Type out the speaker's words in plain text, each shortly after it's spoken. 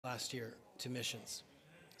last year to missions.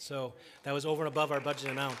 So that was over and above our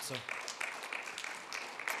budget amount. So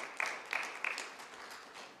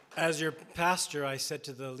as your pastor, I said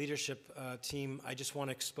to the leadership team, I just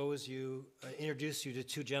want to introduce you to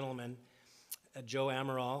two gentlemen, Joe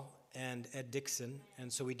Amaral and Ed Dixon.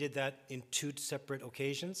 And so we did that in two separate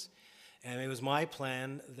occasions. And it was my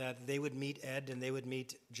plan that they would meet Ed and they would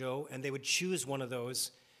meet Joe, and they would choose one of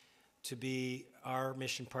those to be our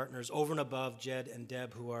mission partners over and above Jed and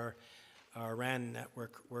Deb, who are our RAN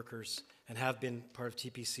network workers and have been part of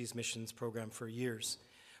TPC's missions program for years.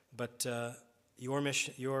 But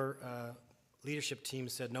your leadership team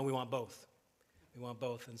said, no, we want both. We want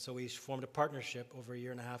both. And so we formed a partnership over a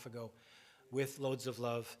year and a half ago with Loads of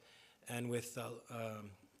Love and with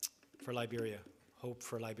for Liberia, Hope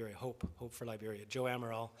for Liberia, Hope for Liberia, Joe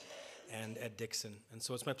Amaral and Ed Dixon. And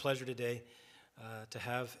so it's my pleasure today to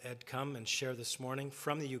have Ed come and share this morning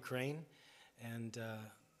from the Ukraine. And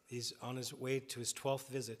he's on his way to his 12th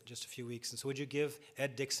visit in just a few weeks. And so would you give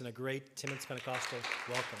Ed Dixon a great Timmins Pentecostal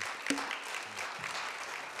welcome?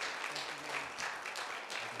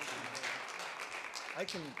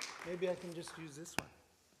 Maybe I can just use this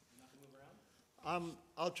one.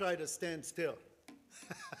 I'll try to stand still.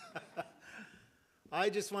 I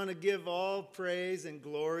just want to give all praise and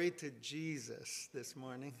glory to Jesus this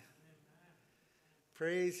morning.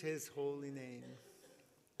 Praise his holy name.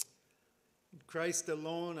 In Christ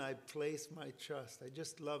alone I place my trust. I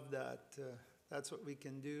just love that. That's what we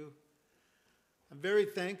can do. I'm very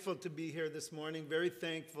thankful to be here this morning, very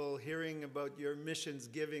thankful hearing about your missions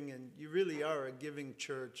giving, and you really are a giving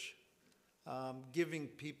church, giving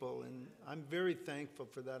people, and I'm very thankful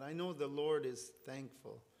for that. I know the Lord is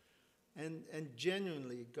thankful, and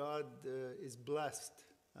genuinely God is blessed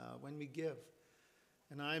when we give.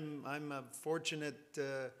 And I'm a fortunate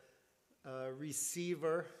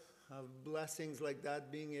receiver of blessings like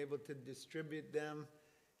that, being able to distribute them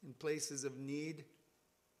in places of need.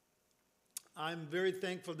 I'm very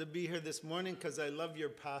thankful to be here this morning because I love your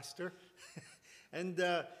pastor. And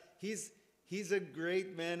he's a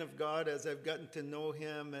great man of God as I've gotten to know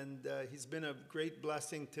him, and he's been a great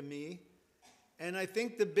blessing to me. And I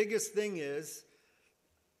think the biggest thing is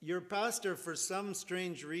your pastor, for some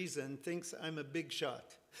strange reason, thinks I'm a big shot.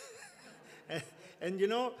 and you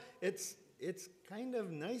know, it's kind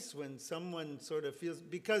of nice when someone sort of feels,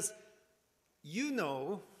 because you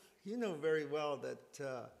know very well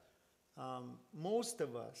that most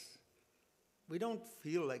of us, we don't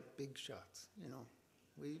feel like big shots, you know.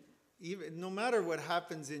 No matter what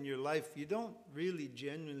happens in your life, you don't really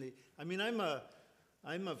genuinely. I mean, I'm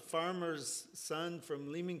a farmer's son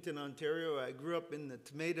from Leamington, Ontario. I grew up in the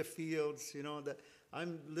tomato fields, you know.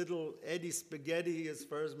 I'm little Eddie Spaghetti as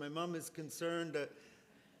far as my mom is concerned.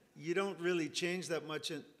 You don't really change that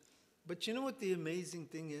much. But you know what the amazing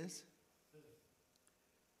thing is?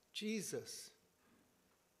 Jesus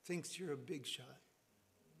thinks you're a big shot.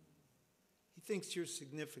 He thinks you're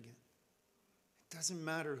significant. It doesn't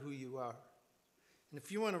matter who you are. And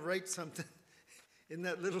if you want to write something in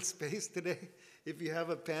that little space today, if you have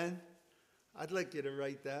a pen, I'd like you to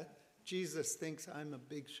write that. Jesus thinks I'm a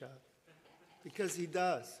big shot. Because he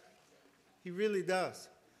does. He really does.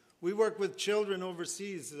 We work with children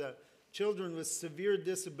overseas, children with severe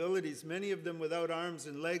disabilities, many of them without arms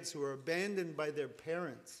and legs, who are abandoned by their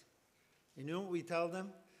parents. You know what we tell them?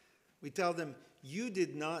 We tell them, you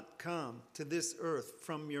did not come to this earth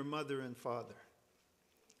from your mother and father.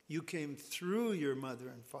 You came through your mother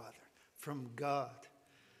and father, from God.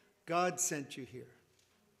 God sent you here.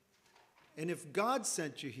 And if God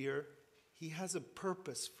sent you here, he has a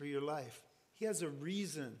purpose for your life. He has a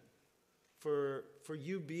reason for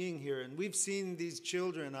you being here. And we've seen these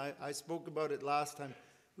children, I spoke about it last time,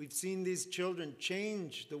 we've seen these children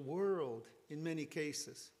change the world in many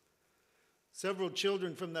cases. Several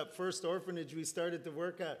children from that first orphanage we started to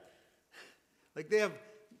work at, like they have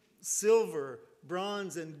silver,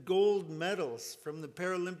 bronze, and gold medals from the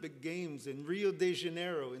Paralympic Games in Rio de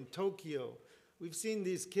Janeiro, in Tokyo. We've seen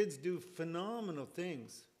these kids do phenomenal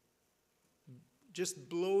things. Just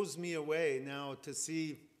blows me away now to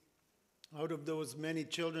see, out of those many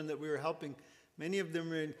children that we were helping, many of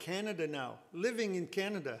them are in Canada now, living in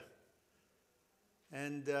Canada.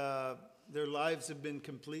 And their lives have been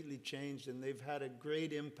completely changed, and they've had a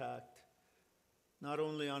great impact, not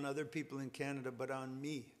only on other people in Canada, but on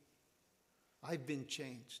me. I've been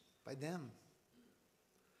changed by them.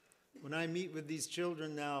 When I meet with these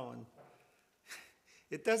children now, and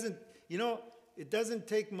it doesn't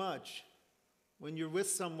take much when you're with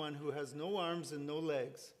someone who has no arms and no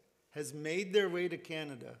legs, has made their way to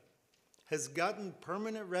Canada, has gotten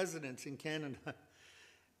permanent residence in Canada,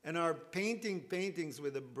 and are painting paintings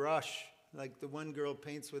with a brush, like the one girl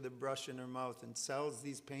paints with a brush in her mouth and sells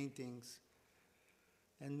these paintings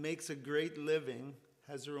and makes a great living,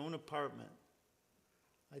 has her own apartment,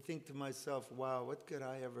 I think to myself, wow, what could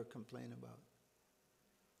I ever complain about?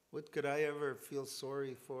 What could I ever feel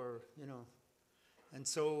sorry for, you know? And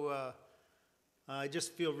so I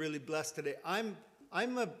just feel really blessed today. I'm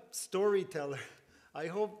a storyteller. I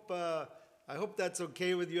hope that's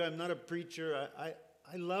okay with you. I'm not a preacher. I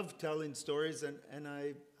love telling stories, and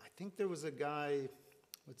I think there was a guy,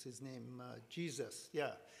 what's his name? Jesus.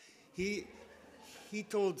 Yeah, he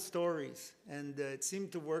told stories, and it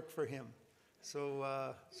seemed to work for him. So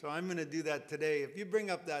I'm going to do that today. If you bring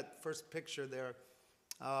up that first picture there,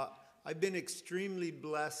 I've been extremely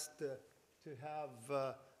blessed to have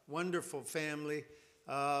a wonderful family.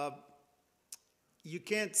 You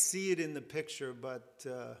can't see it in the picture, but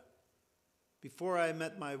before I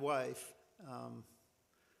met my wife,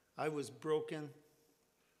 I was broken,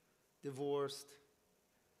 divorced.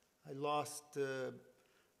 I lost,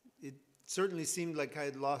 it certainly seemed like I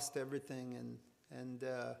had lost everything, and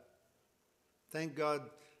thank God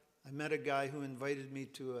I met a guy who invited me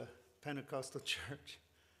to a Pentecostal church,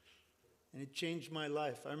 and it changed my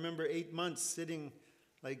life. I remember 8 months sitting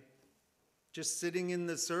in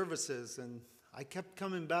the services, and I kept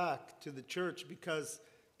coming back to the church because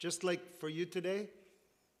just like for you today,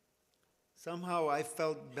 somehow I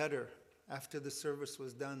felt better after the service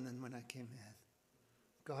was done than when I came in.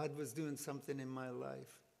 God was doing something in my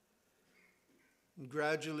life. And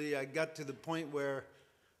gradually I got to the point where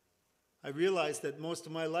I realized that most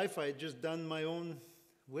of my life I had just done my own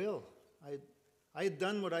will. I had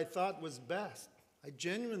done what I thought was best. I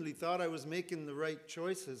genuinely thought I was making the right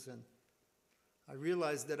choices, and I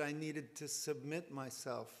realized that I needed to submit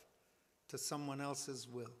myself to someone else's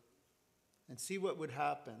will and see what would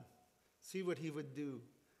happen, see what he would do.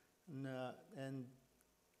 And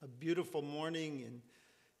a beautiful morning, and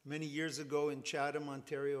many years ago in Chatham,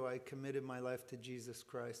 Ontario, I committed my life to Jesus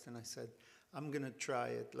Christ, and I said, I'm going to try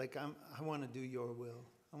it. I want to do your will.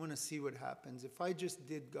 I want to see what happens. If I just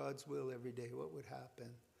did God's will every day, what would happen?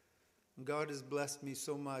 And God has blessed me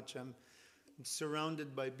so much. I'm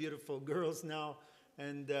surrounded by beautiful girls now,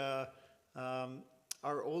 and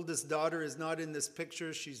our oldest daughter is not in this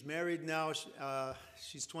picture. She's married now.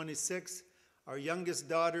 She's 26. Our youngest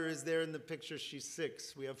daughter is there in the picture. She's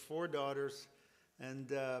 6. We have 4 daughters,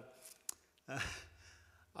 and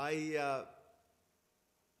I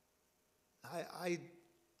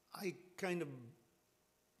kind of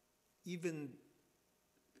even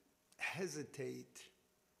hesitate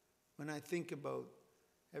when I think about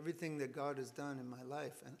everything that God has done in my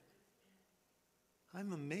life, and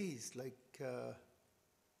I'm amazed,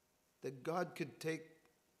 that God could take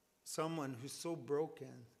someone who's so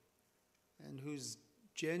broken and who's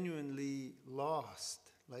genuinely lost,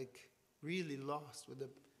 really lost, with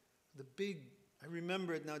the big, I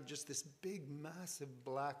remember it now, just this big, massive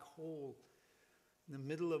black hole in the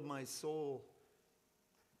middle of my soul,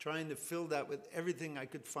 trying to fill that with everything I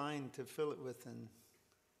could find to fill it with. And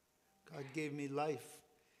God gave me life,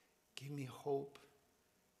 gave me hope,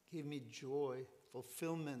 gave me joy,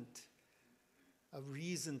 fulfillment, a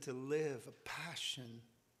reason to live, a passion,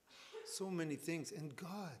 so many things. And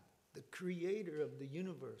God, the creator of the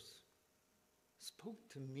universe, spoke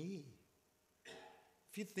to me.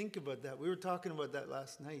 If you think about that, we were talking about that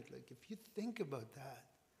last night, if you think about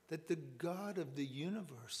that the God of the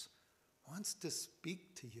universe wants to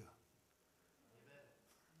speak to you.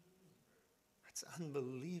 That's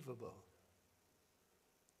unbelievable.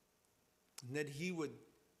 And that he would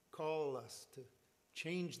call us to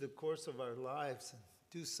change the course of our lives and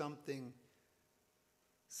do something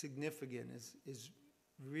significant is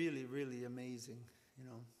really, really amazing, you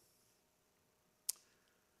know.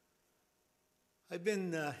 I've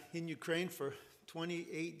been in Ukraine for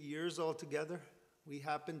 28 years altogether. We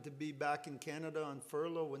happened to be back in Canada on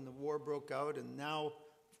furlough when the war broke out, and now,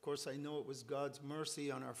 of course, I know it was God's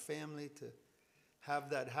mercy on our family to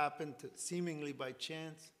have that happen seemingly by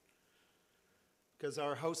chance, because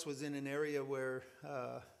our house was in an area where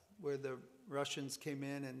the Russians came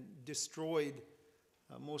in and destroyed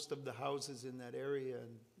most of the houses in that area,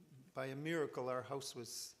 and by a miracle, our house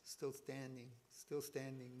was still standing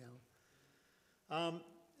now.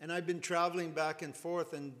 And I've been traveling back and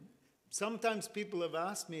forth, and sometimes people have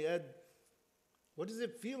asked me, Ed, what does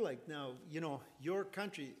it feel like now, your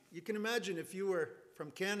country? You can imagine if you were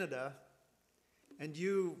from Canada and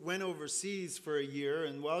you went overseas for a year,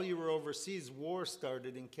 and while you were overseas, war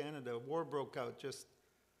started in Canada. War broke out just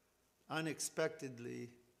unexpectedly.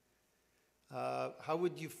 How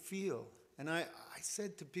would you feel? And I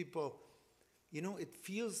said to people, You know, it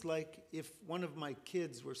feels like if one of my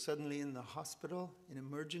kids were suddenly in the hospital, in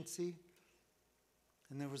emergency,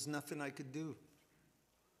 and there was nothing I could do.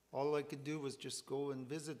 All I could do was just go and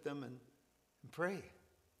visit them and pray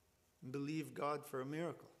and believe God for a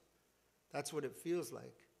miracle. That's what it feels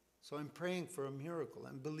like. So I'm praying for a miracle.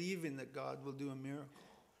 I'm believing that God will do a miracle.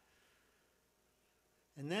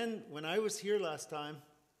 And then when I was here last time,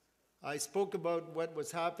 I spoke about what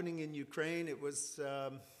was happening in Ukraine. It was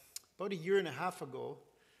about a year and a half ago.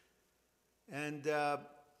 And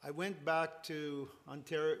I went back to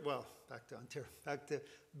Ontario, well, back to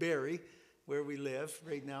Barrie, where we live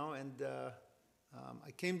right now. And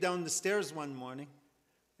I came down the stairs one morning,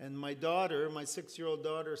 and my daughter, my 6-year-old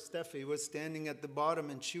daughter, Steffi, was standing at the bottom,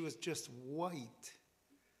 and she was just white.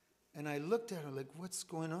 And I looked at her like, what's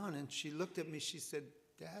going on? And she looked at me, she said,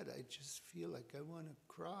 Dad, I just feel like I want to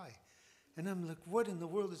cry. And I'm like, what in the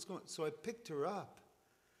world is going on? So I picked her up,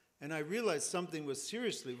 and I realized something was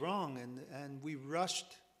seriously wrong, and we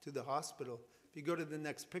rushed to the hospital. If you go to the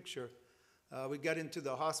next picture, we got into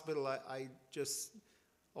the hospital. I just,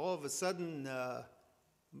 all of a sudden, the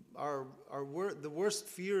worst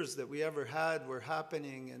fears that we ever had were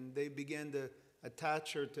happening, and they began to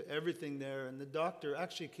attach her to everything there. And the doctor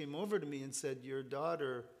actually came over to me and said, your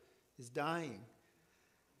daughter is dying.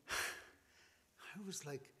 I was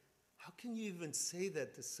like, how can you even say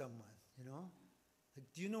that to someone, you know? Like,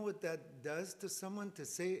 do you know what that does to someone to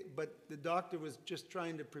say? But the doctor was just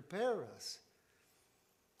trying to prepare us.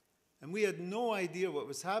 And we had no idea what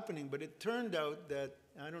was happening, but it turned out that,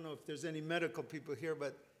 I don't know if there's any medical people here,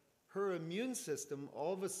 but her immune system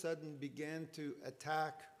all of a sudden began to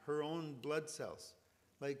attack her own blood cells.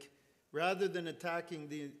 Like, rather than attacking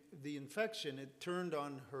the infection, it turned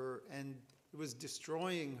on her, and it was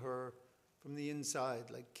destroying her from the inside,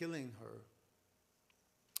 like killing her.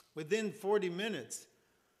 Within 40 minutes,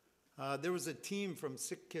 there was a team from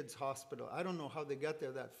Sick Kids Hospital. I don't know how they got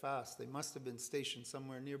there that fast. They must have been stationed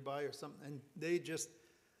somewhere nearby or something. And they just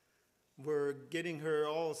were getting her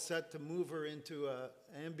all set to move her into an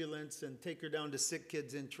ambulance and take her down to Sick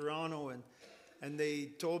Kids in Toronto. And they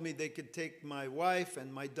told me they could take my wife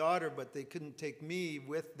and my daughter, but they couldn't take me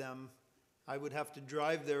with them. I would have to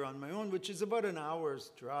drive there on my own, which is about an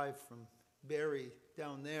hour's drive from Barrie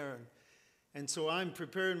down there. And so I'm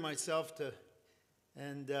preparing myself to,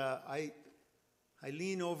 and I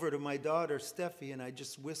lean over to my daughter, Steffi, and I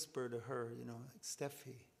just whisper to her, you know,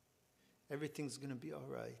 Steffi, everything's going to be all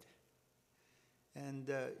right. And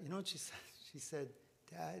you know what she said? She said,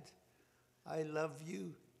 Dad, I love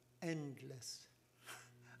you endless.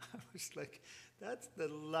 I was like, that's the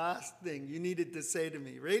last thing you needed to say to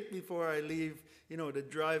me right before I leave, you know, to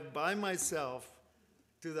drive by myself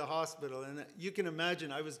to the hospital. And you can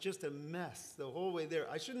imagine, I was just a mess the whole way there.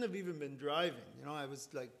 I shouldn't have even been driving. You know, I was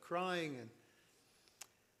like crying.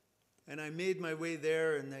 And I made my way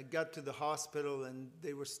there, and I got to the hospital, and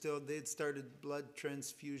they'd started blood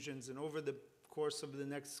transfusions. And over the course of the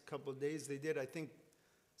next couple of days, they did, I think,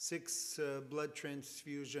 6 blood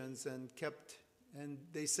transfusions, and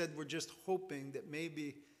they said, we're just hoping that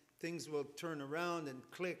maybe things will turn around and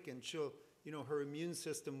click, and she'll, you know, her immune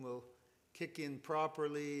system will kick in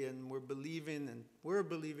properly, and we're believing,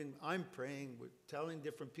 I'm praying, we're telling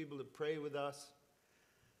different people to pray with us.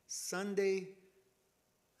 Sunday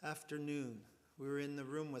afternoon, we were in the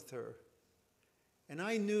room with her, and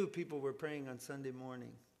I knew people were praying on Sunday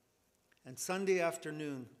morning. And Sunday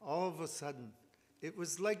afternoon, all of a sudden, it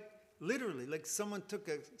was like, literally, like someone took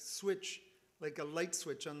a switch, like a light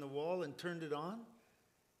switch on the wall, and turned it on,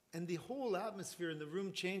 and the whole atmosphere in the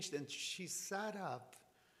room changed, and she sat up.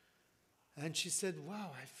 And she said,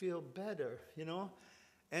 wow, I feel better, you know?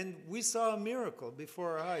 And we saw a miracle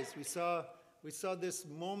before our eyes. We saw this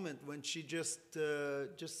moment when she just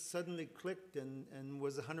suddenly clicked and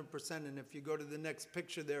was 100%. And if you go to the next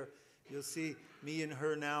picture there, you'll see me and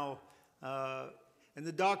her now. And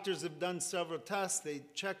the doctors have done several tests. They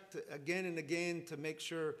checked again and again to make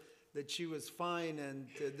sure that she was fine. And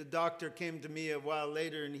the doctor came to me a while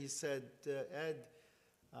later, and he said, Ed,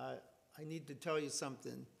 I need to tell you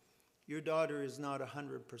something. Your daughter is not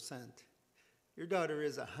 100%. Your daughter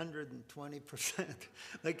is 120%.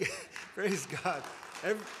 Like, praise God.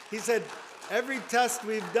 He said, every test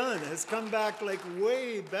we've done has come back like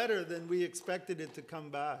way better than we expected it to come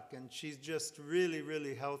back. And she's just really,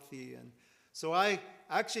 really healthy. And so I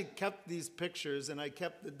actually kept these pictures, and I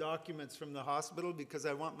kept the documents from the hospital, because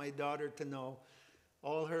I want my daughter to know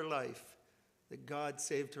all her life that God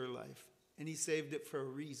saved her life. And he saved it for a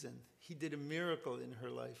reason. He did a miracle in her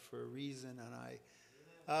life for a reason.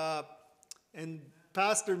 And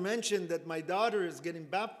Pastor mentioned that my daughter is getting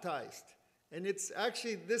baptized. And it's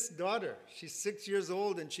actually this daughter. She's 6 years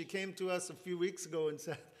old, and she came to us a few weeks ago and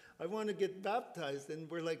said, I want to get baptized. And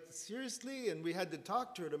we're like, seriously? And we had to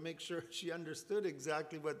talk to her to make sure she understood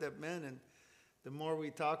exactly what that meant. And the more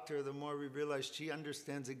we talked to her, the more we realized she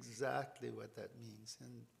understands exactly what that means.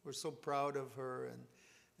 And we're so proud of her.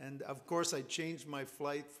 And of course, I changed my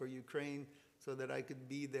flight for Ukraine so that I could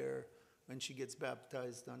be there when she gets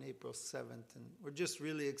baptized on April 7th. And we're just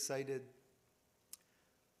really excited.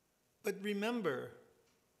 But remember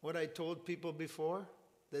what I told people before,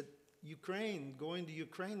 that Ukraine, going to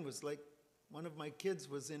Ukraine was like one of my kids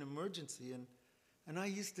was in emergency. And I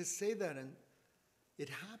used to say that, and it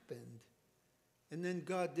happened. And then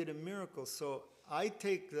God did a miracle. So I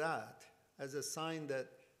take that as a sign that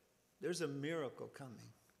there's a miracle coming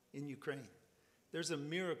in Ukraine. There's a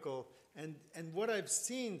miracle. And what I've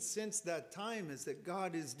seen since that time is that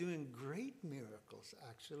God is doing great miracles,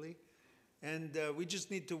 actually. And we just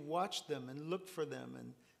need to watch them and look for them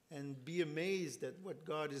and be amazed at what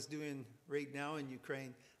God is doing right now in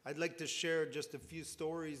Ukraine. I'd like to share just a few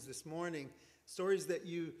stories this morning, stories that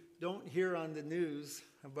you don't hear on the news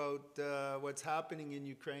about what's happening in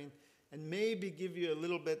Ukraine, and maybe give you a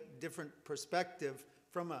little bit different perspective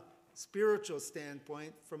from a spiritual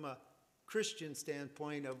standpoint, from a Christian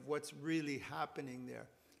standpoint of what's really happening there.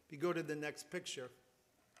 If you go to the next picture.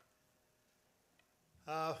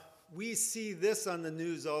 We see this on the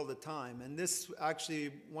news all the time. And this, actually,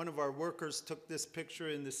 one of our workers took this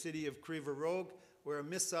picture in the city of Kryvyi Rog, where a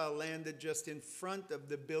missile landed just in front of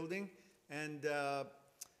the building. And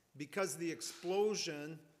because the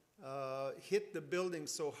explosion hit the building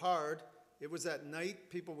so hard, it was at night,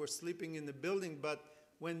 people were sleeping in the building, but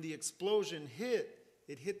when the explosion hit,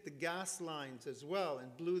 it hit the gas lines as well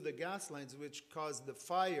and blew the gas lines, which caused the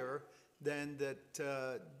fire then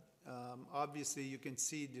that obviously you can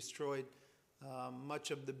see destroyed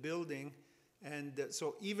much of the building. And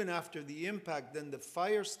so even after the impact, then the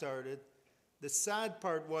fire started. The sad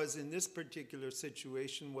part was in this particular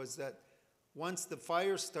situation was that once the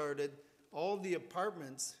fire started, all the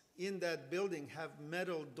apartments in that building have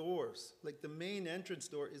metal doors. Like the main entrance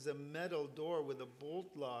door is a metal door with a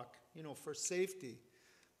bolt lock, for safety.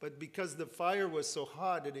 But because the fire was so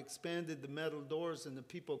hot, it expanded the metal doors and the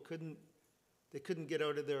people couldn't get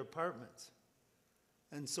out of their apartments.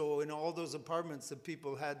 And so in all those apartments, the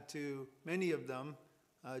people had to, many of them,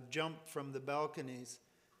 jump from the balconies.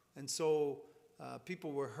 And so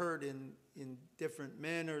people were hurt in different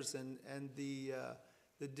manners, and the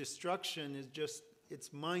destruction is just,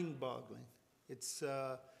 it's mind-boggling.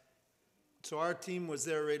 So our team was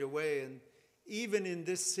there right away, and even in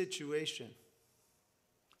this situation,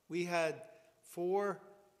 we had 4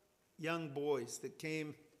 young boys that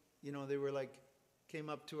came, they were came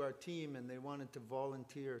up to our team and they wanted to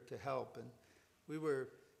volunteer to help. And we were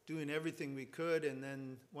doing everything we could, and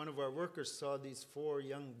then one of our workers saw these 4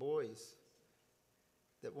 young boys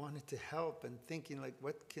that wanted to help and thinking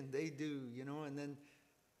what can they do, and then,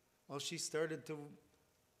 she started to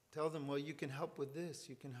tell them, you can help with this,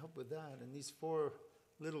 you can help with that. And these 4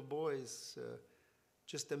 little boys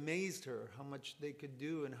just amazed her how much they could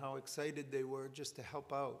do and how excited they were just to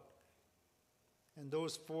help out. And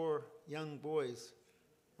those 4 young boys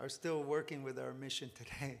are still working with our mission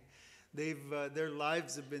today. Their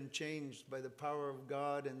lives have been changed by the power of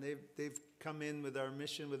God, and they've come in with our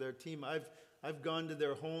mission, with our team. I've gone to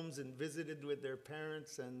their homes and visited with their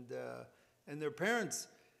parents, and their parents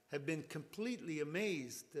have been completely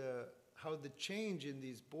amazed how the change in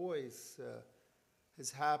these boys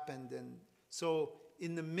has happened. And so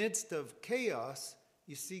in the midst of chaos,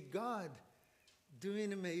 you see God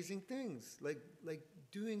doing amazing things, like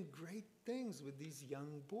doing great things with these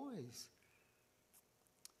young boys.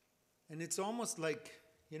 And it's almost like,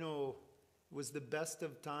 it was the best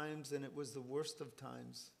of times and it was the worst of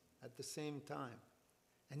times at the same time.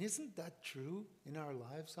 And isn't that true in our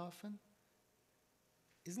lives often?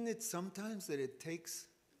 Isn't it sometimes that it takes,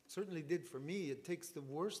 certainly did for me, it takes the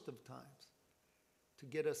worst of times to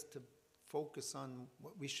get us to focus on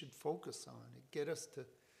what we should focus on, and get us to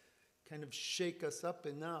kind of shake us up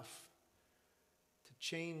enough to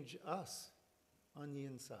change us on the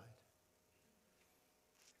inside.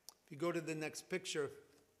 If you go to the next picture,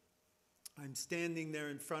 I'm standing there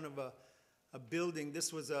in front of a building.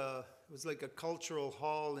 This was it was like a cultural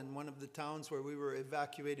hall in one of the towns where we were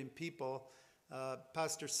evacuating people.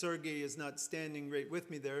 Pastor Sergey is not standing right with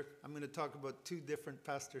me there. I'm going to talk about 2 different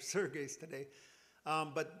Pastor Sergeys today.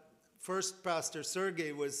 But first, Pastor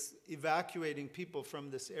Sergey was evacuating people from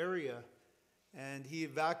this area, and he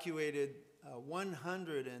evacuated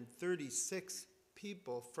 136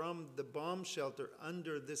 people from the bomb shelter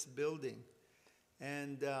under this building.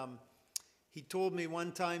 And He told me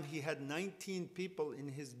one time he had 19 people in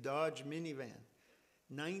his Dodge minivan.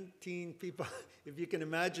 19 people. If you can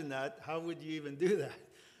imagine that, how would you even do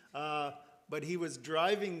that? But he was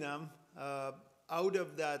driving them out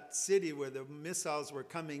of that city where the missiles were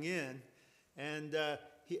coming in. And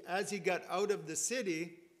as he got out of the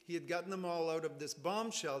city, he had gotten them all out of this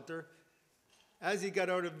bomb shelter. As he got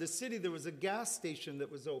out of the city, there was a gas station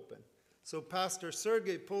that was open. So Pastor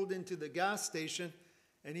Sergei pulled into the gas station,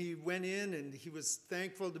 and he went in, and he was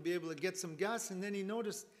thankful to be able to get some gas. And then he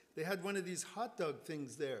noticed they had one of these hot dog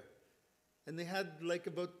things there. And they had like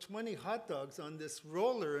about 20 hot dogs on this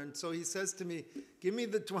roller. And so he says to me, give me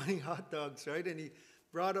the 20 hot dogs, right? And he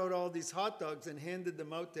brought out all these hot dogs and handed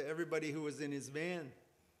them out to everybody who was in his van.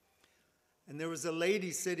 And there was a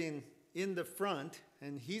lady sitting in the front,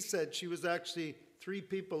 and he said she was actually 3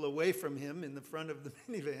 people away from him in the front of the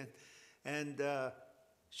minivan. And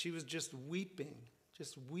she was just weeping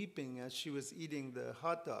as she was eating the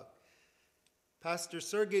hot dog. Pastor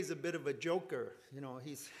Sergei's a bit of a joker. You know,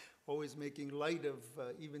 he's always making light of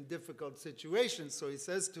even difficult situations. So he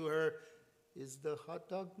says to her, is the hot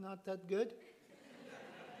dog not that good?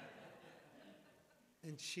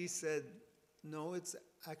 And she said, no, it's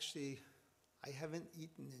actually, I haven't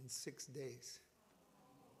eaten in 6 days.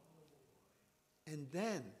 And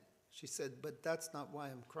then she said, but that's not why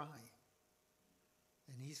I'm crying.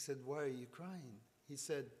 And he said, why are you crying?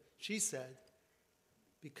 She said,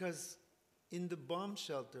 because in the bomb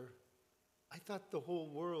shelter, I thought the whole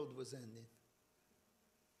world was ending.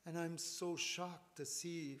 And I'm so shocked to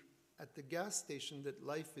see at the gas station that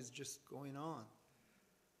life is just going on.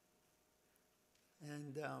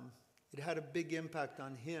 And it had a big impact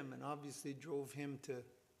on him, and obviously drove him to,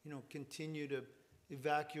 continue to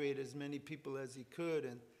evacuate as many people as he could.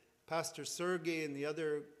 And Pastor Sergei and the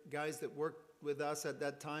other guys that worked with us at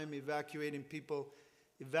that time evacuating people,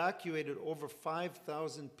 evacuated over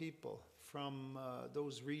 5,000 people from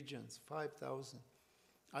those regions, 5,000.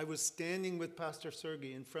 I was standing with Pastor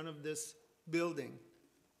Sergei in front of this building.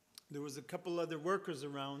 There was a couple other workers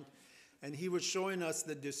around, and he was showing us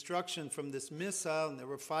the destruction from this missile, and there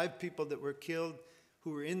were 5 people that were killed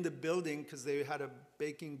who were in the building because they had a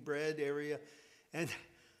baking bread area. And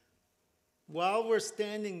while we're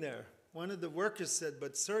standing there, one of the workers said,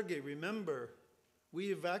 but Sergei, remember,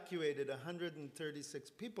 we evacuated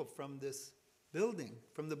 136 people from this building,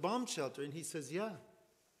 from the bomb shelter. And he says, yeah.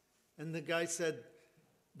 And the guy said,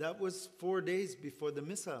 that was 4 days before the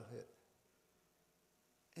missile hit.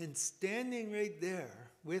 And standing right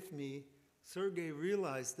there with me, Sergei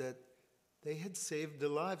realized that they had saved their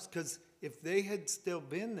lives, because if they had still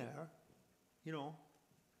been there,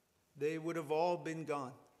 they would have all been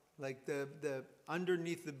gone. Like the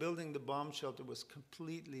underneath the building, the bomb shelter was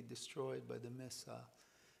completely destroyed by the missile.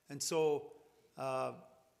 And so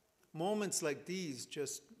moments like these,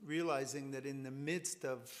 just realizing that in the midst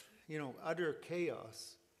of, utter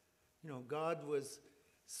chaos, God was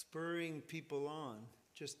spurring people on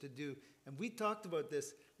just to do. And we talked about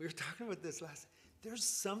this. We were talking about this last. There's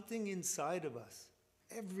something inside of us,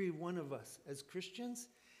 every one of us as Christians.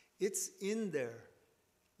 It's in there.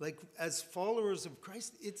 Like as followers of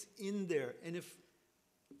Christ, it's in there. And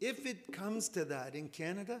if it comes to that in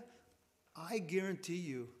Canada, I guarantee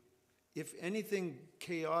you, if anything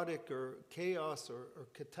chaotic or chaos or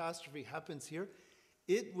catastrophe happens here,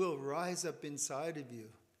 it will rise up inside of you,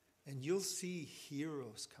 and you'll see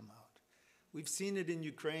heroes come out. We've seen it in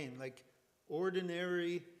Ukraine, like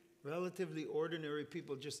relatively ordinary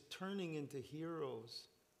people just turning into heroes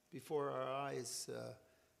before our eyes,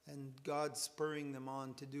 and God spurring them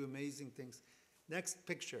on to do amazing things. Next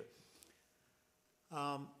picture.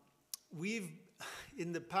 We've,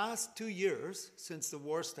 in the past 2 years, since the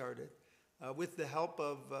war started, with the help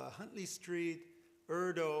of Huntley Street,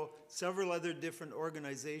 Erdo, several other different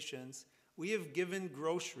organizations, we have given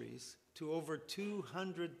groceries to over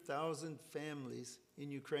 200,000 families in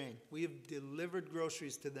Ukraine. We have delivered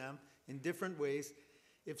groceries to them in different ways.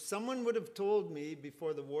 If someone would have told me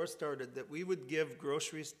before the war started that we would give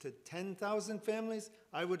groceries to 10,000 families,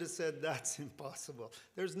 I would have said that's impossible.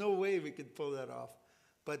 There's no way we could pull that off.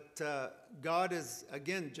 But God has,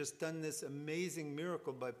 again, just done this amazing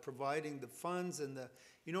miracle by providing the funds and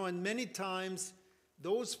and many times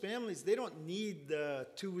those families, they don't need the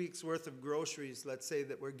 2 weeks worth of groceries, let's say,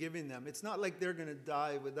 that we're giving them. It's not like they're going to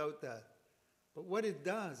die without that. But what it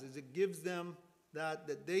does is it gives them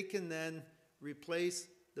that they can then replace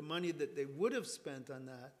the money that they would have spent on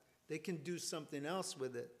that. They can do something else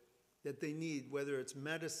with it that they need, whether it's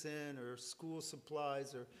medicine or school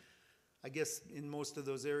supplies, or I guess in most of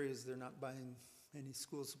those areas they're not buying any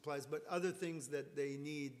school supplies, but other things that they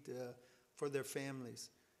need for their families.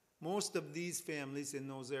 most of these families in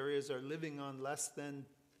those areas are living on less than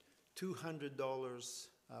 $200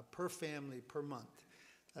 per family per month.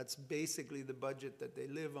 That's basically the budget that they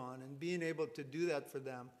live on. And being able to do that for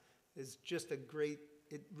them is just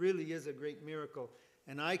it really is a great miracle.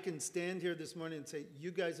 And I can stand here this morning and say,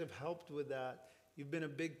 you guys have helped with that. You've been a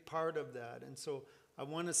big part of that. And so I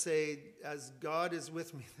want to say, as God is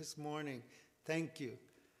with me this morning, thank you.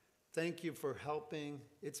 Thank you for helping.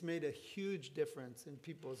 It's made a huge difference in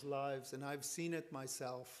people's lives, and I've seen it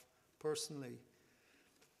myself personally.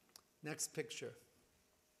 Next picture.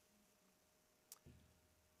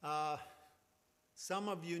 Some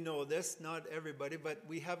of you know this, not everybody, but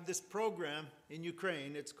we have this program in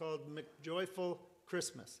Ukraine. It's called McJoyful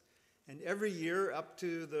Christmas. And every year up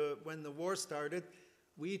to when the war started,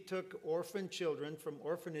 we took orphan children from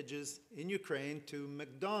orphanages in Ukraine to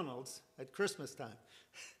McDonald's at Christmas time.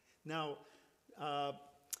 Now,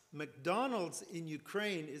 McDonald's in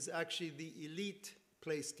Ukraine is actually the elite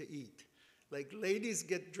place to eat. Like, ladies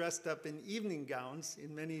get dressed up in evening gowns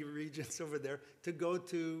in many regions over there to go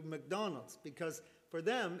to McDonald's because for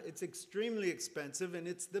them it's extremely expensive and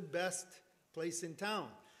it's the best place in town.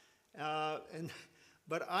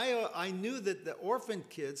 But I knew that the orphan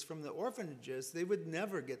kids from the orphanages, they would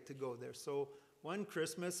never get to go there. So one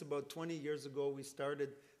Christmas, about 20 years ago, we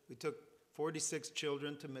took 46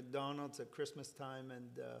 children to McDonald's at Christmas time,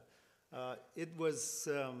 and it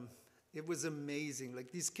was amazing.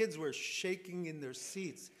 Like, these kids were shaking in their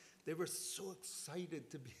seats. They were so excited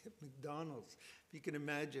to be at McDonald's, if you can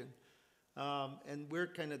imagine. And we're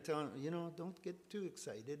kind of telling them, don't get too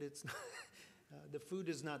excited. It's not, the food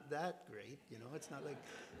is not that great, It's not like,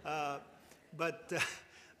 but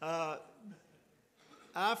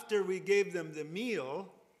after we gave them the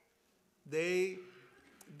meal, they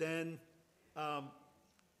then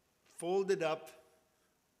folded up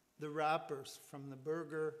the wrappers from the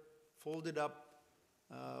burger, folded up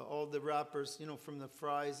all the wrappers, from the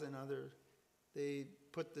fries and other. They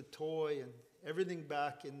put the toy and everything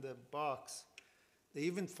back in the box. They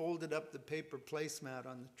even folded up the paper placemat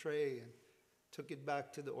on the tray and took it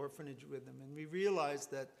back to the orphanage with them. And we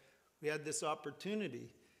realized that we had this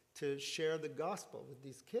opportunity to share the gospel with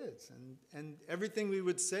these kids. And everything we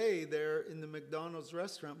would say there in the McDonald's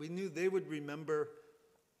restaurant, we knew they would remember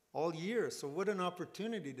all year. So what an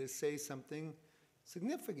opportunity to say something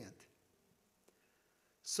significant.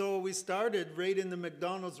 So we started right in the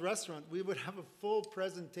McDonald's restaurant. We would have a full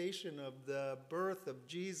presentation of the birth of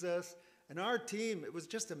Jesus. And our team, it was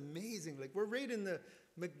just amazing. Like, we're right in the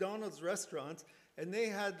McDonald's restaurants, and they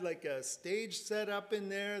had like a stage set up in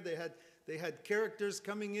there. They had characters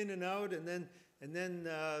coming in and out, and then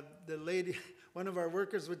the lady, one of our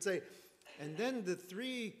workers would say, and then the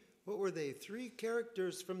three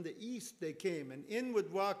characters from the east, they came, and in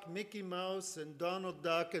would walk Mickey Mouse and Donald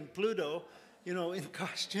Duck and Pluto, in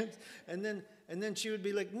costumes, and then she would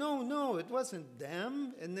be like, no, it wasn't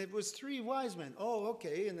them, and it was three wise men. Oh,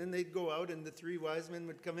 okay, and then they'd go out, and the three wise men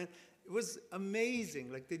would come in. It was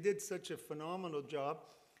amazing. Like, they did such a phenomenal job.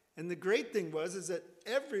 And the great thing is that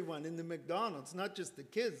everyone in the McDonald's, not just the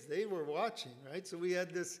kids, they were watching, right? So we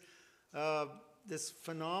had this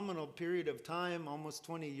phenomenal period of time, almost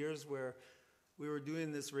 20 years, where we were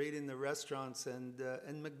doing this right in the restaurants. And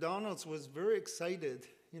McDonald's was very excited,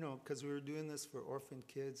 because we were doing this for orphan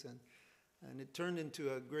kids. And it turned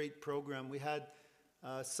into a great program. We had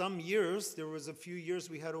some years, there was a few years,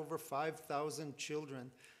 we had over 5,000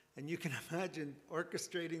 children. And you can imagine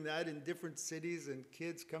orchestrating that in different cities and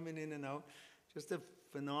kids coming in and out. Just a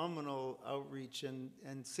phenomenal outreach. And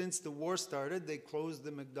since the war started, they closed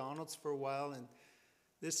the McDonald's for a while. And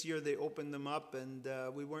this year they opened them up, and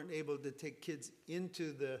we weren't able to take kids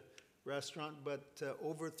into the restaurant. But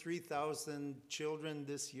over 3,000 children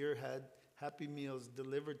this year had Happy Meals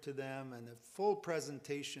delivered to them, and a full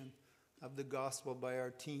presentation of the gospel by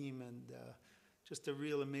our team. And just a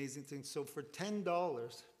real amazing thing. So for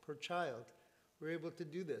 $10 per child, we're able to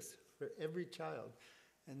do this for every child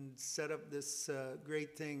and set up this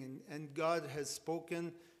great thing. And God has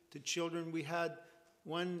spoken to children. We had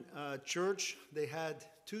one church, they had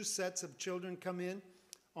 2 sets of children come in,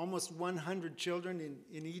 almost 100 children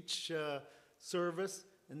in each service.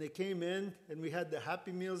 And they came in, and we had the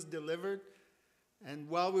Happy Meals delivered. And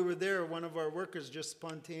while we were there, one of our workers just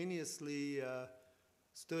spontaneously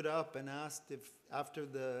stood up and asked if, after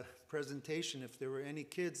the presentation, if there were any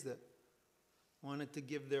kids that wanted to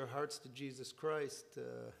give their hearts to Jesus Christ.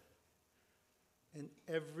 And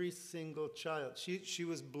every single child, she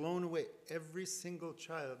was blown away. Every single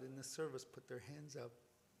child in the service put their hands up.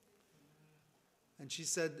 And she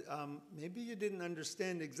said, maybe you didn't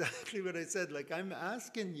understand exactly what I said. Like, I'm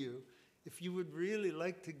asking you, if you would really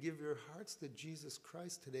like to give your hearts to Jesus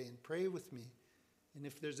Christ today and pray with me, and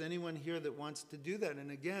if there's anyone here that wants to do that,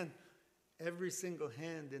 and again, every single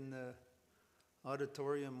hand in the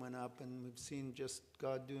auditorium went up, and we've seen just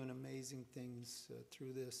God doing amazing things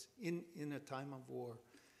through this in a time of war.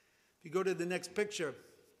 If you go to the next picture,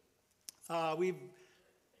 we've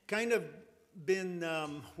kind of been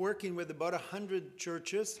working with about 100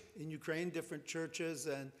 churches in Ukraine, different churches,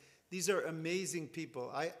 and these are amazing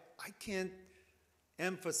people. I can't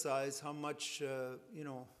emphasize how much,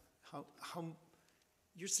 how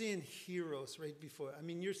you're seeing heroes right before. I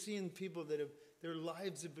mean, you're seeing people that their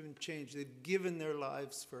lives have been changed. They've given their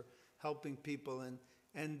lives for helping people.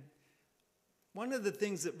 And one of the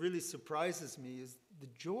things that really surprises me is the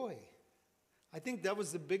joy. I think that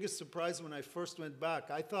was the biggest surprise when I first went back.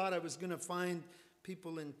 I thought I was going to find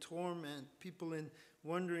people in torment, people in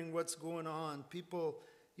wondering what's going on, people,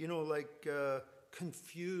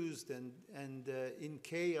 confused and in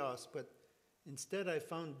chaos. But instead, I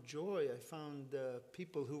found joy. I found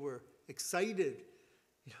people who were excited,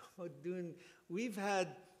 about doing. We've had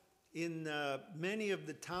in many of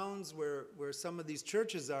the towns where some of these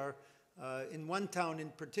churches are, in one town in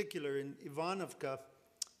particular, in Ivanovka,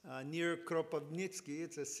 near Kropivnitsky,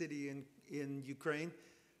 it's a city in Ukraine,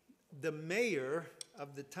 the mayor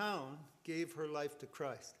of the town gave her life to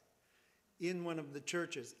Christ in one of the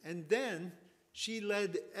churches. And then she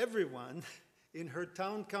led everyone in her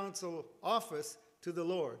town council office to the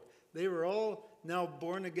Lord. They were all now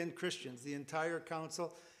born-again Christians, the entire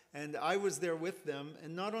council, and I was there with them.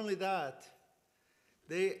 And not only that,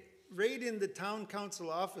 right in the town council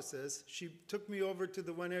offices, she took me over to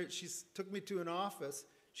the one area, she took me to an office.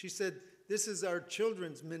 She said, "This is our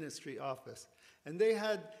children's ministry office." And they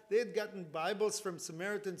had gotten Bibles from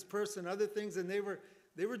Samaritan's Purse and other things, and they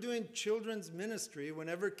were doing children's ministry.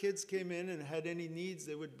 Whenever kids came in and had any needs,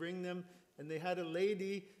 they would bring them. And they had a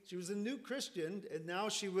lady, she was a new Christian, and now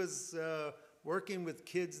she was working with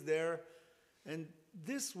kids there. And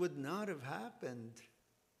this would not have happened.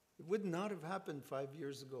 It would not have happened 5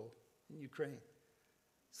 years ago in Ukraine.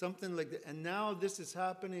 Something like that. And now this is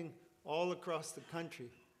happening all across the country.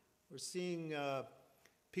 We're seeing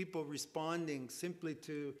people responding simply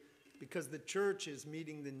because the church is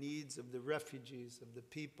meeting the needs of the refugees, of the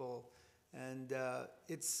people. And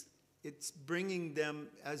it's bringing them,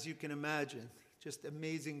 as you can imagine, just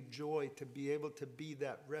amazing joy to be able to be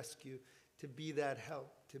that rescue, to be that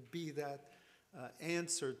help, to be that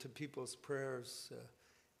answer to people's prayers.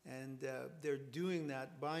 And they're doing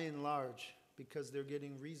that by and large because they're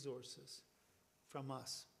getting resources from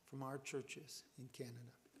us, from our churches in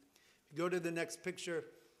Canada. If you go to the next picture,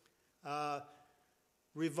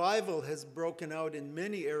 revival has broken out in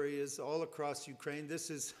many areas all across Ukraine. This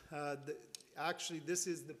is this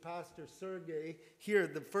is the Pastor Sergei here,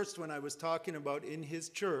 the first one I was talking about in his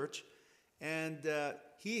church. And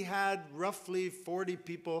he had roughly 40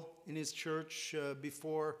 people in his church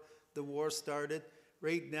before the war started.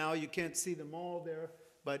 Right now, you can't see them all there,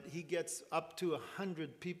 but he gets up to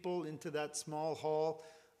 100 people into that small hall,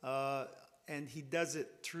 and he does it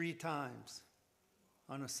 3 times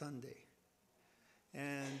on a Sunday.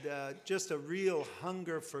 And just a real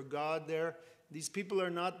hunger for God there. These people are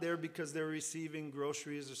not there because they're receiving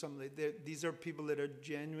groceries or something. These are people that are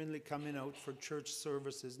genuinely coming out for church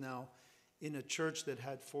services now in a church that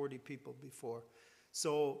had 40 people before.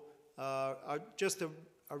 So just a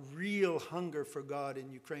real hunger for God in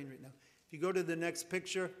Ukraine right now. If you go to the next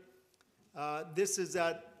picture, this is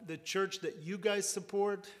at the church that you guys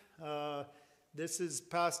support. This is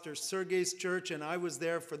Pastor Sergei's church, and I was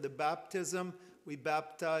there for the baptism. We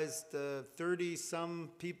baptized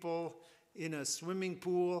 30-some people in a swimming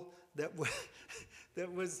pool that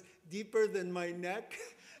was deeper than my neck,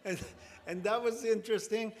 and that was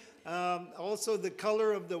interesting. Also, the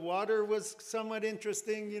color of the water was somewhat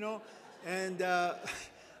interesting, and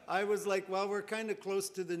I was like, well, we're kind of close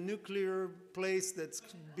to the nuclear place that's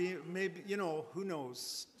maybe, who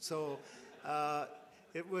knows. So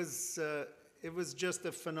it was just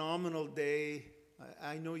a phenomenal day.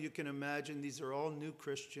 I know you can imagine these are all new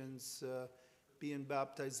Christians being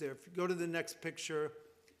baptized there. If you go to the next picture,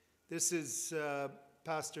 this is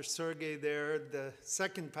Pastor Sergei there, the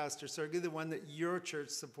second Pastor Sergei, the one that your church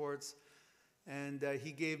supports. And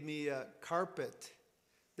he gave me a carpet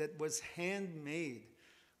that was handmade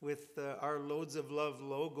with our Loads of Love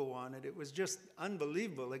logo on it. It was just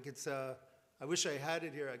unbelievable. Like I wish I had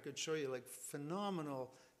it here. I could show you, like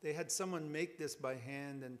phenomenal. They had someone make this by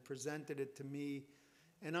hand and presented it to me.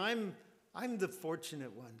 And I'm the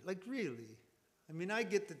fortunate one, like really. I mean, I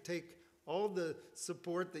get to take all the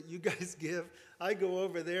support that you guys give. I go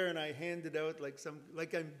over there and I hand it out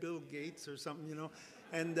like I'm Bill Gates or something, you know.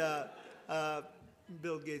 And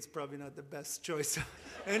Bill Gates probably not the best choice.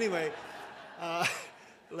 Anyway,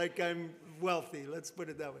 like I'm wealthy, let's put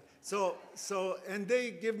it that way. So and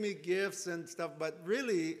they give me gifts and stuff, but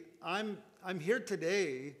really I'm here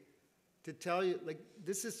today to tell you, like,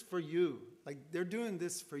 this is for you. Like, they're doing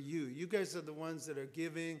this for you. You guys are the ones that are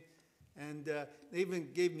giving. And they even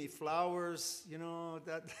gave me flowers, you know,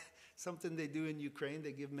 that something they do in Ukraine.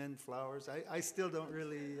 They give men flowers. I still don't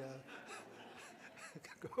really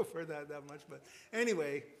go for that much. But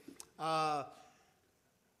anyway,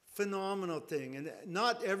 phenomenal thing. And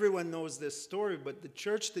not everyone knows this story, but the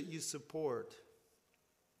church that you support,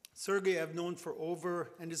 Sergey I've known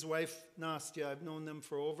for and his wife Nastya, I've known them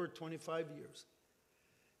for over 25 years.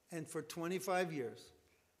 And for 25 years,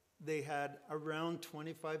 they had around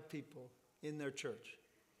 25 people in their church.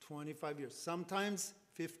 25 years. Sometimes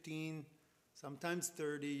 15, sometimes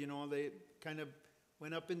 30. You know, they kind of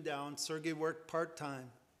went up and down. Sergey worked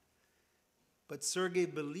part-time. But Sergey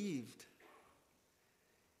believed.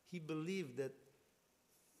 He believed that,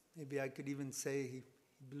 maybe I could even say he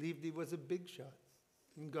believed he was a big shot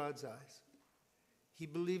in God's eyes. He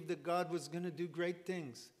believed that God was going to do great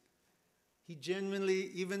things. He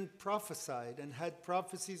genuinely even prophesied and had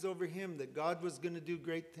prophecies over him that God was going to do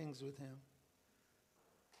great things with him.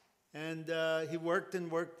 And he worked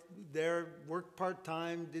there, worked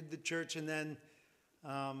part-time, did the church, and then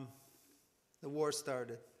the war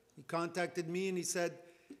started. He contacted me and he said,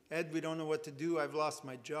 Ed, we don't know what to do. I've lost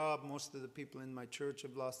my job. Most of the people in my church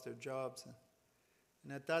have lost their jobs.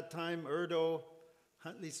 And at that time, Erdo,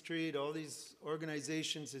 Huntley Street, all these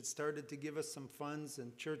organizations had started to give us some funds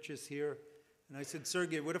and churches here. And I said,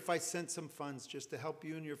 Sergey, what if I sent some funds just to help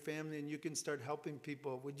you and your family and you can start helping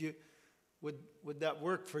people? Would that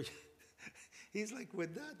work for you? He's like,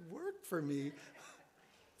 would that work for me?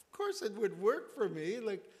 Of course it would work for me.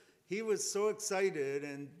 Like, he was so excited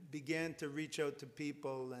and began to reach out to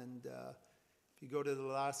people. And if you go to the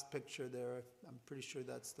last picture there, I'm pretty sure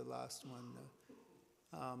that's the last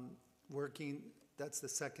one. Working, that's the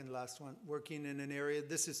second last one. Working in an area.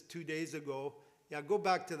 This is 2 days ago. Yeah, go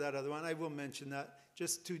back to that other one. I will mention that.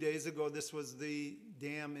 Just 2 days ago, this was the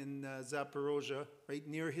dam in Zaporozhye, right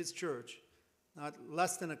near his church. Not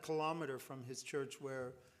less than a kilometer from his church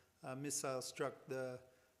where a missile struck the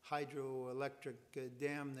hydroelectric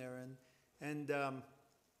dam there. And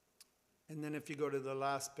then if you go to the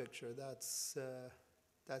last picture, that's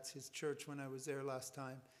his church when I was there last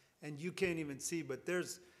time. And you can't even see, but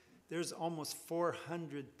there's almost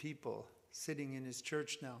 400 people sitting in his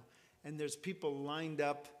church now. And there's people lined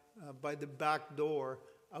up by the back door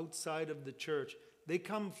outside of the church. They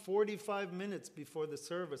come 45 minutes before the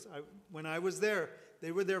service. When I was there,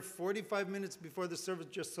 they were there 45 minutes before the service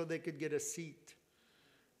just so they could get a seat.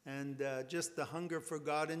 And just the hunger for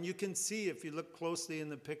God. And you can see, if you look closely in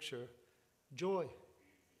the picture, joy.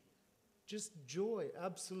 Just joy,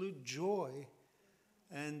 absolute joy.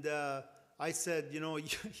 And I said, you know,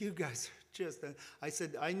 you guys are just... I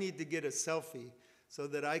said, I need to get a selfie so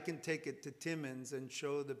that I can take it to Timmins and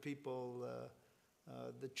show the people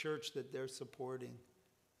the church that they're supporting.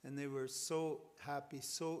 And they were so happy,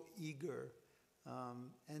 so eager.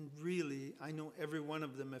 And really, I know every one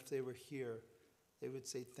of them, if they were here, they would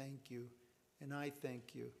say thank you. And I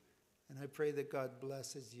thank you. And I pray that God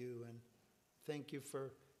blesses you. And thank you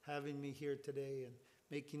for having me here today and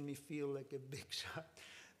making me feel like a big shot.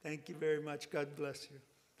 Thank you very much. God bless you.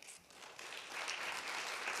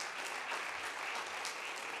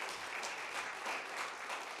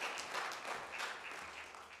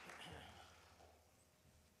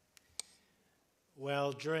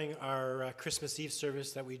 Well, during our Christmas Eve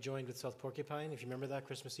service that we joined with South Porcupine, if you remember that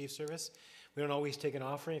Christmas Eve service, we don't always take an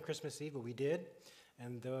offering at Christmas Eve, but we did.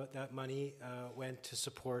 And that money went to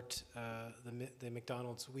support the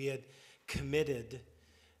McDonald's. We had committed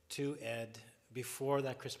to Ed before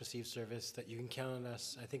that Christmas Eve service that you can count on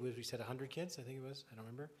us. I think we said 100 kids, I think it was. I don't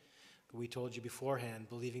remember. But we told you beforehand,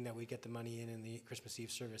 believing that we'd get the money in the Christmas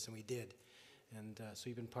Eve service, and we did. And so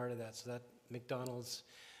you've been part of that. So that McDonald's,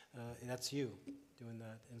 and that's you doing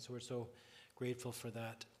that. And so we're so grateful for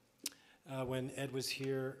that. When Ed was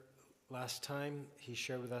here last time, he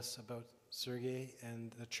shared with us about Sergey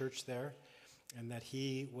and the church there, and that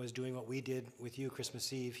he was doing what we did with you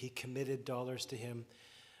Christmas Eve. He committed dollars to him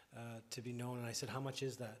to be known. And I said, how much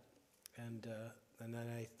is that? And then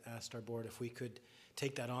I asked our board if we could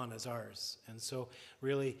take that on as ours. And so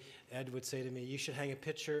really, Ed would say to me, you should hang a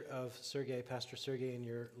picture of Sergey, Pastor Sergey, in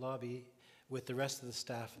your lobby with the rest of the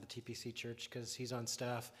staff of the TPC church, because he's on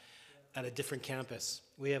staff at a different campus.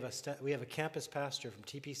 We have a campus pastor from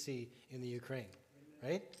TPC in the Ukraine,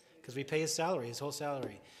 right? Because we pay his salary, his whole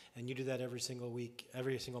salary, and you do that every single week,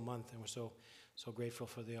 every single month, and we're so grateful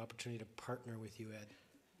for the opportunity to partner with you, Ed.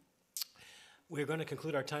 We're going to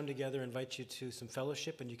conclude our time together, invite you to some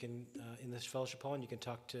fellowship, and you can, in this fellowship hall, and you can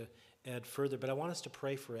talk to Ed further. But I want us to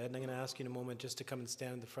pray for Ed, and I'm going to ask you in a moment just to come and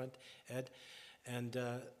stand in the front, Ed. And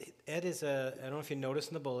Ed is I don't know if you noticed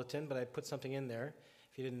in the bulletin, but I put something in there,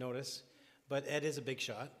 if you didn't notice. But Ed is a big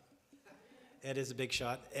shot. Ed is a big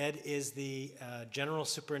shot. Ed is the General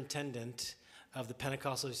Superintendent of the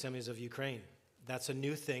Pentecostal Assemblies of Ukraine. That's a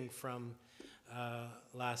new thing from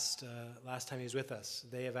last time he was with us.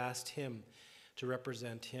 They have asked him to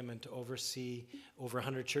represent him and to oversee over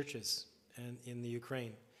 100 churches in the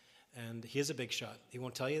Ukraine. And he is a big shot. He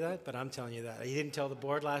won't tell you that, but I'm telling you that. He didn't tell the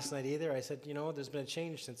board last night either. I said, there's been a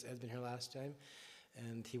change since Ed's been here last time.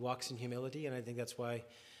 And he walks in humility, and I think that's why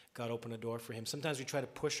God opened a door for him. Sometimes we try to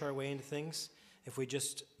push our way into things. If we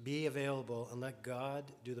just be available and let God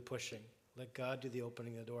do the pushing, let God do the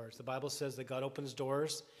opening of the doors. The Bible says that God opens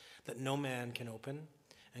doors that no man can open,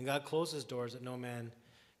 and God closes doors that no man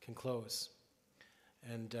can close.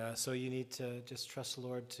 And so you need to just trust the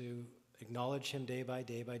Lord to acknowledge him day by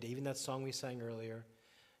day by day. Even that song we sang earlier,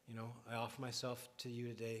 I offer myself to you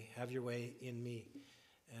today. Have your way in me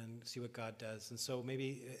and see what God does. And so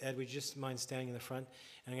maybe, Ed, would you just mind standing in the front?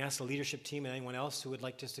 And I ask the leadership team and anyone else who would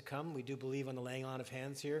like just to come. We do believe on the laying on of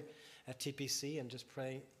hands here at TPC and just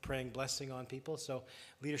praying blessing on people. So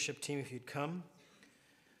leadership team, if you'd come.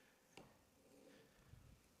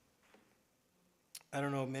 I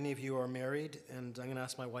don't know, many of you are married, and I'm going to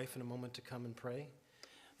ask my wife in a moment to come and pray.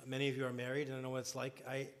 Many of you are married, and I know what it's like.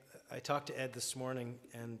 I talked to Ed this morning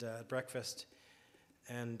and at breakfast,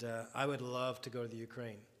 and I would love to go to the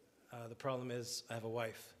Ukraine. The problem is I have a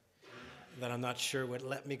wife that I'm not sure would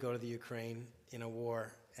let me go to the Ukraine in a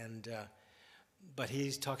war. But he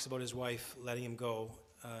talks about his wife letting him go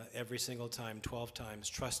every single time, 12 times,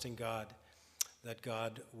 trusting God, that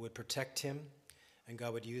God would protect him and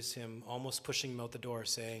God would use him, almost pushing him out the door,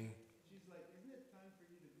 saying, she's like, isn't it time for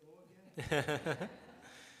you to go again?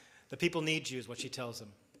 the people need you is what she tells him.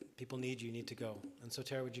 People need you, you need to go. And so,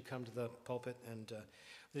 Tara, would you come to the pulpit? And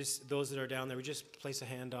those that are down there, would you just place a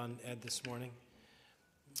hand on Ed this morning?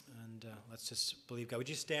 And let's just believe God. Would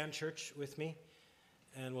you stand, church, with me?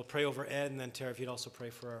 And we'll pray over Ed, and then, Tara, if you'd also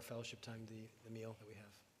pray for our fellowship time, the meal that we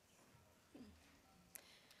have.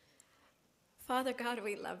 Father God,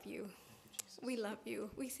 we love you. We love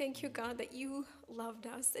you. We thank you, God, that you loved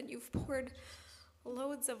us and you've poured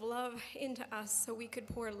loads of love into us so we could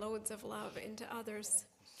pour loads of love into others.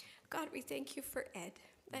 God, we thank you for Ed,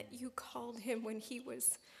 that you called him when he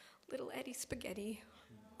was little Eddie Spaghetti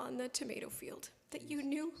on the tomato field, that you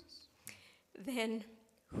knew then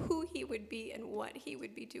who he would be and what he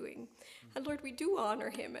would be doing. And Lord, we do honor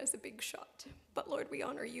him as a big shot, but Lord, we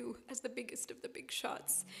honor you as the biggest of the big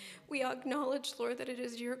shots. We acknowledge, Lord, that it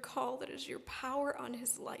is your call, that it is your power on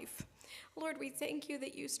his life. Lord, we thank you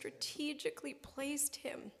that you strategically placed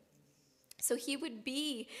him so he would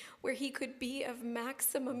be where he could be of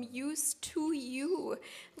maximum use to you.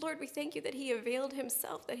 Lord, we thank you that he availed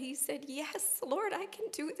himself, that he said, yes, Lord, I can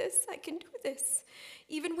do this, I can do this.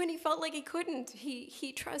 Even when he felt like he couldn't,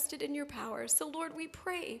 he trusted in your power. So Lord, we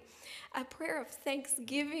pray a prayer of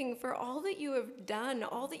thanksgiving for all that you have done,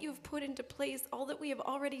 all that you have put into place, all that we have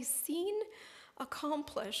already seen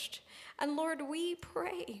accomplished. And Lord, we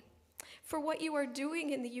pray for what you are doing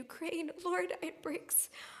in the Ukraine. Lord, it breaks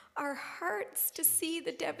our hearts to see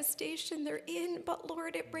the devastation they're in, but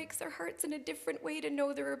Lord, it breaks our hearts in a different way to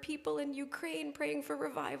know there are people in Ukraine praying for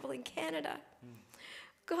revival in Canada.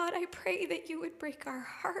 God, I pray that you would break our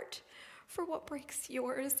heart for what breaks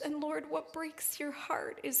yours. And Lord, what breaks your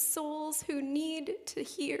heart is souls who need to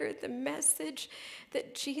hear the message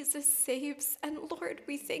that Jesus saves. And Lord,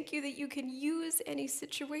 we thank you that you can use any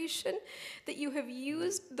situation, that you have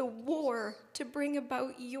used the war to bring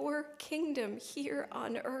about your kingdom here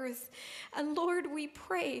on earth. And Lord, we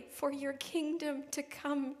pray for your kingdom to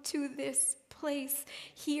come to this place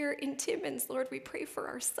here in Timmins. Lord, we pray for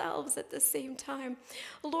ourselves at the same time.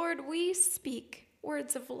 Lord, we speak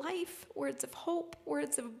words of life, words of hope,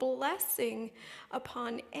 words of blessing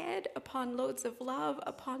upon Ed, upon loads of love,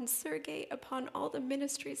 upon Sergey, upon all the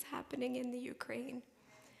ministries happening in the Ukraine.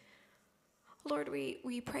 Lord,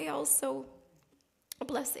 we pray also a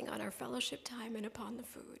blessing on our fellowship time and upon the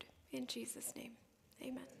food. In Jesus' name,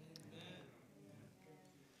 amen.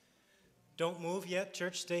 Don't move yet,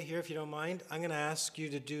 church. Stay here if you don't mind. I'm going to ask you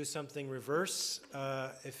to do something reverse.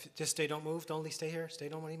 Just stay, don't move. Don't stay here. Stay,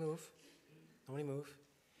 don't move. Nobody move.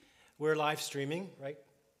 We're live streaming, right?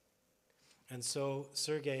 And so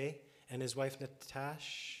Sergey and his wife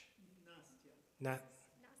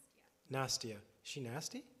Nastya. Is she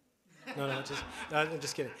nasty? No, I'm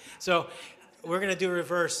just kidding. So we're going to do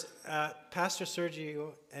reverse. Pastor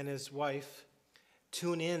Sergio and his wife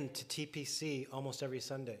tune in to TPC almost every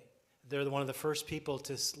Sunday. They're one of the first people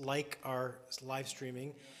to like our live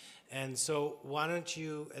streaming. And so why don't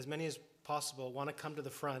you, as many as possible, want to come to the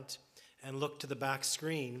front and look to the back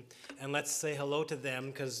screen, and let's say hello to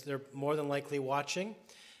them because they're more than likely watching.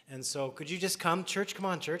 And so could you just come, church? Come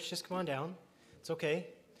on, church. Just come on down. It's okay.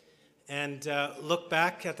 And look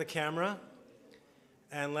back at the camera,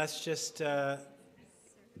 and let's just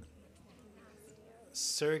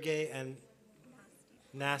Sergey and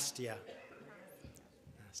Nastya.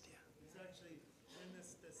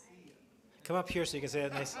 Come up here so you can say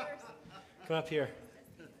it nice. Come up here.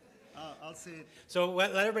 I'll say it. So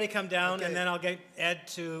let everybody come down, Okay. and then I'll get Ed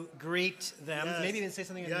to greet them. Yes. Maybe even say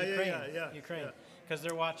something in Yeah, Ukraine, because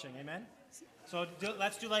they're watching. Amen. So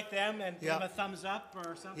let's do like them and give them a thumbs up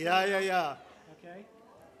or something. Yeah. Okay.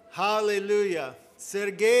 Аллилуйя.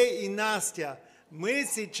 Сергей и Настя, мы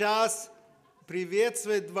сейчас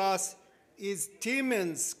приветствуем вас из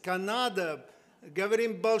Тименс, Канада.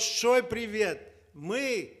 Говорим большой привет.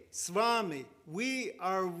 Мы с вами. We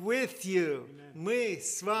are with you. Мы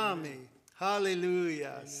с вами.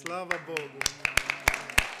 Аллилуйя. Слава Богу.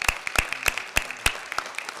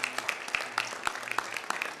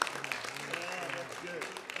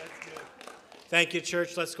 Thank you,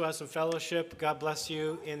 church. Let's go have some fellowship. God bless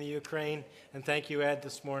you in the Ukraine. And thank you, Ed,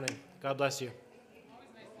 this morning. God bless you.